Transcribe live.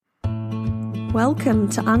Welcome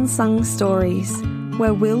to Unsung Stories,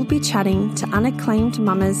 where we'll be chatting to unacclaimed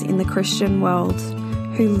mamas in the Christian world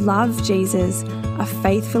who love Jesus, are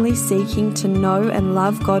faithfully seeking to know and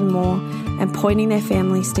love God more, and pointing their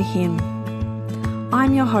families to Him.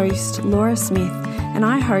 I'm your host, Laura Smith, and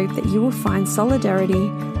I hope that you will find solidarity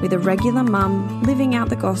with a regular mum living out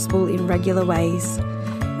the gospel in regular ways,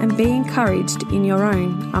 and be encouraged in your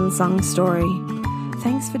own unsung story.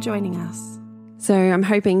 Thanks for joining us. So I'm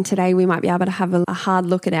hoping today we might be able to have a hard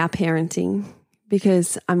look at our parenting,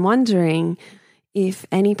 because I'm wondering if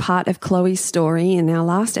any part of Chloe's story in our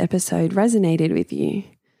last episode resonated with you.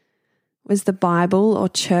 Was the Bible or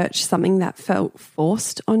church something that felt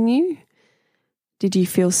forced on you? Did you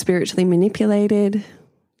feel spiritually manipulated?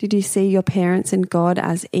 Did you see your parents and God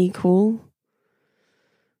as equal?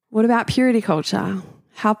 What about purity culture?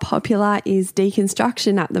 How popular is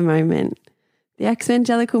deconstruction at the moment? The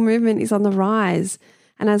ex-evangelical movement is on the rise,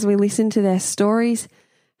 and as we listen to their stories,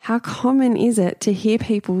 how common is it to hear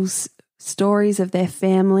people's stories of their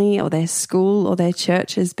family or their school or their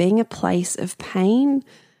churches being a place of pain,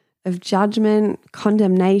 of judgment,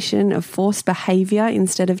 condemnation, of forced behaviour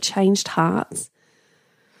instead of changed hearts?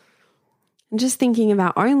 And just thinking of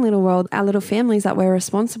our own little world, our little families that we're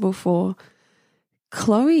responsible for,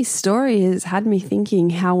 Chloe's story has had me thinking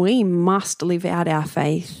how we must live out our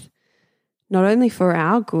faith, not only for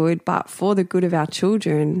our good, but for the good of our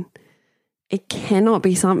children. It cannot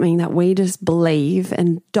be something that we just believe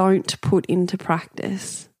and don't put into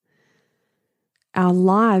practice. Our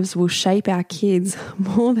lives will shape our kids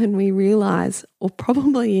more than we realise or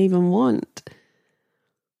probably even want.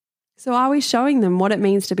 So are we showing them what it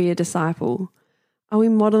means to be a disciple? Are we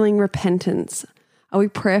modelling repentance? Are we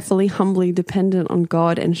prayerfully, humbly dependent on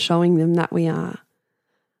God and showing them that we are?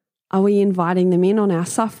 Are we inviting them in on our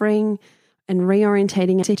suffering and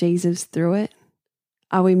reorientating to Jesus through it?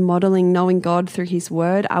 Are we modelling knowing God through His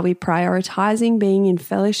Word? Are we prioritising being in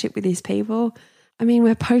fellowship with His people? I mean,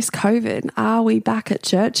 we're post-COVID. Are we back at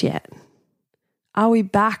church yet? Are we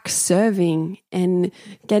back serving and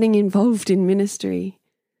getting involved in ministry?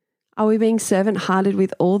 Are we being servant-hearted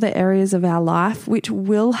with all the areas of our life which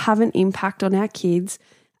will have an impact on our kids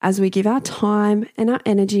as we give our time and our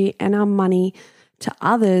energy and our money to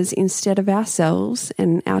others instead of ourselves,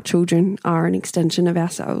 and our children are an extension of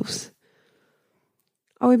ourselves?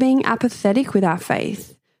 Are we being apathetic with our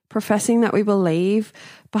faith, professing that we believe,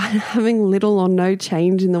 but having little or no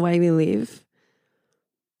change in the way we live?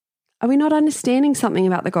 Are we not understanding something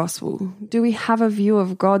about the gospel? Do we have a view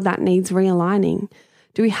of God that needs realigning?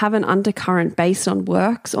 Do we have an undercurrent based on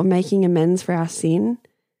works or making amends for our sin?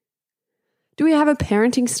 Do we have a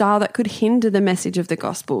parenting style that could hinder the message of the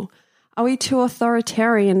gospel? Are we too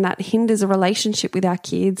authoritarian that hinders a relationship with our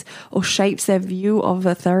kids or shapes their view of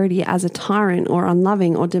authority as a tyrant or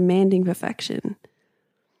unloving or demanding perfection?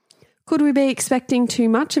 Could we be expecting too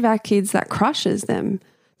much of our kids that crushes them,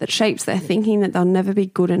 that shapes their thinking that they'll never be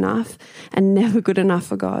good enough and never good enough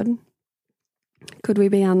for God? Could we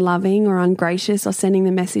be unloving or ungracious or sending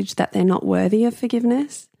the message that they're not worthy of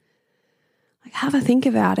forgiveness? Have a think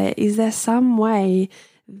about it. Is there some way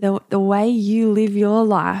the way you live your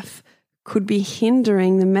life could be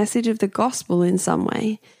hindering the message of the gospel in some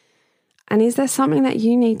way? And is there something that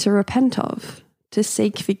you need to repent of, to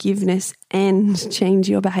seek forgiveness and change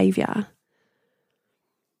your behaviour?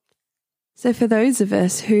 So for those of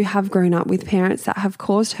us who have grown up with parents that have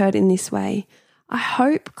caused hurt in this way, I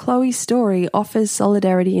hope Chloe's story offers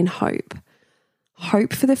solidarity and hope.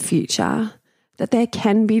 Hope for the future, that there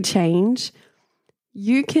can be change.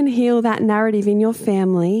 You can heal that narrative in your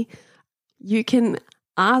family. You can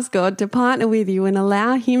ask God to partner with you and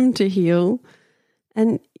allow Him to heal,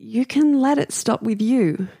 and you can let it stop with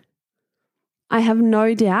you. I have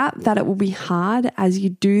no doubt that it will be hard as you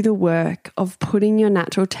do the work of putting your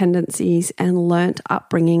natural tendencies and learnt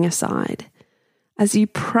upbringing aside, as you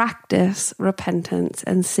practice repentance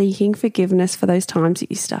and seeking forgiveness for those times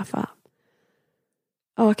that you stuff up.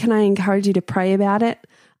 Oh, can I encourage you to pray about it?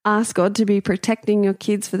 Ask God to be protecting your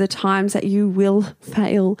kids for the times that you will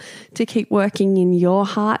fail, to keep working in your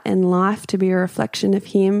heart and life to be a reflection of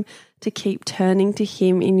Him, to keep turning to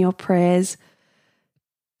Him in your prayers,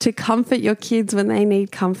 to comfort your kids when they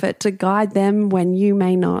need comfort, to guide them when you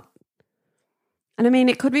may not. And I mean,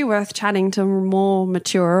 it could be worth chatting to a more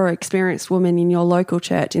mature or experienced woman in your local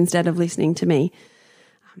church instead of listening to me.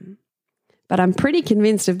 But I'm pretty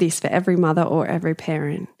convinced of this for every mother or every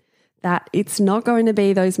parent, that it's not going to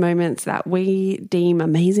be those moments that we deem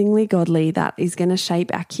amazingly godly that is going to shape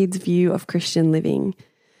our kids' view of Christian living.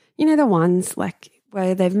 You know, the ones like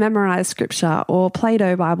where they've memorized scripture or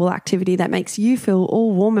Play-Doh Bible activity that makes you feel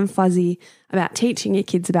all warm and fuzzy about teaching your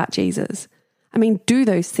kids about Jesus. I mean, do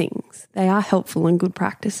those things. They are helpful and good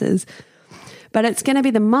practices. But it's going to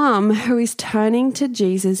be the mum who is turning to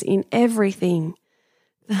Jesus in everything.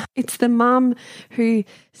 It's the mum who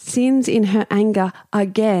sins in her anger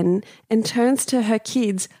again and turns to her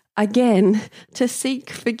kids again to seek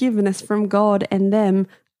forgiveness from God and them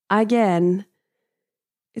again.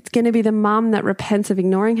 It's going to be the mum that repents of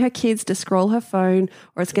ignoring her kids to scroll her phone,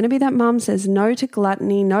 or it's going to be that mum says no to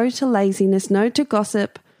gluttony, no to laziness, no to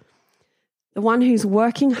gossip. The one who's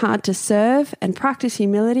working hard to serve and practice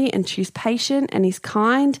humility and choose patience and is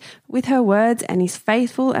kind with her words and is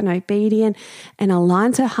faithful and obedient and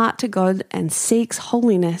aligns her heart to God and seeks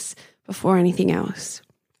holiness before anything else.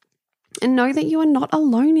 And know that you are not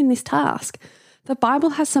alone in this task. The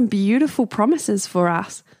Bible has some beautiful promises for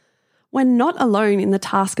us. We're not alone in the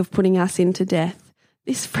task of putting our sin to death.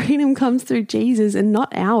 This freedom comes through Jesus and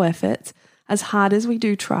not our efforts, as hard as we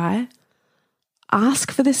do try.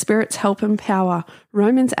 Ask for the Spirit's help and power.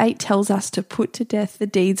 Romans 8 tells us to put to death the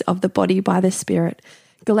deeds of the body by the Spirit.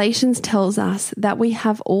 Galatians tells us that we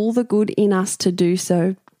have all the good in us to do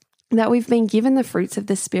so, that we've been given the fruits of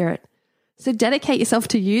the Spirit. So dedicate yourself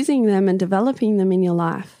to using them and developing them in your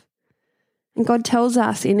life. And God tells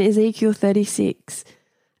us in Ezekiel 36,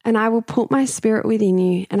 "And I will put my Spirit within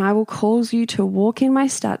you, and I will cause you to walk in my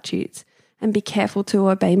statutes and be careful to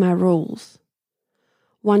obey my rules."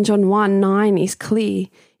 1 John 1:9 is clear.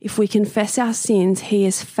 If we confess our sins, he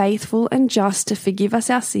is faithful and just to forgive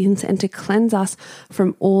us our sins and to cleanse us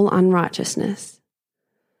from all unrighteousness.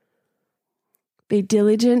 Be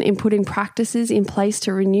diligent in putting practices in place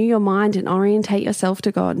to renew your mind and orientate yourself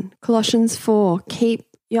to God. Colossians 4, keep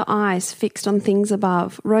your eyes fixed on things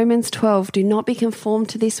above. Romans 12, do not be conformed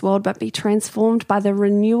to this world, but be transformed by the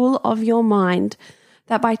renewal of your mind,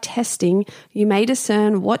 that by testing you may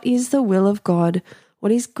discern what is the will of God,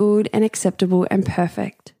 what is good and acceptable and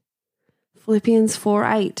perfect. Philippians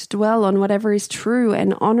 4:8, dwell on whatever is true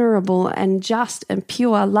and honorable and just and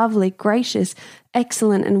pure, lovely, gracious,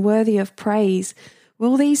 excellent and worthy of praise.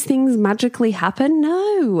 Will these things magically happen?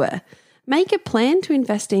 No. Make a plan to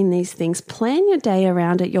invest in these things. Plan your day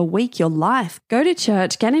around it, your week, your life. Go to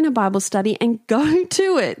church, get in a Bible study and go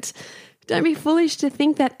to it. Don't be foolish to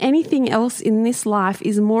think that anything else in this life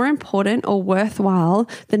is more important or worthwhile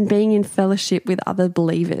than being in fellowship with other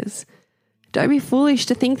believers. Don't be foolish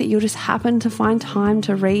to think that you'll just happen to find time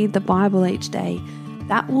to read the Bible each day.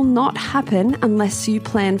 That will not happen unless you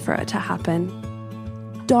plan for it to happen.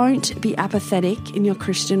 Don't be apathetic in your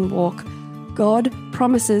Christian walk. God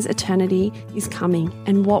promises eternity is coming,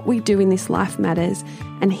 and what we do in this life matters,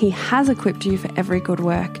 and He has equipped you for every good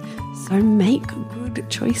work. So make good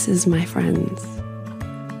choices, my friends.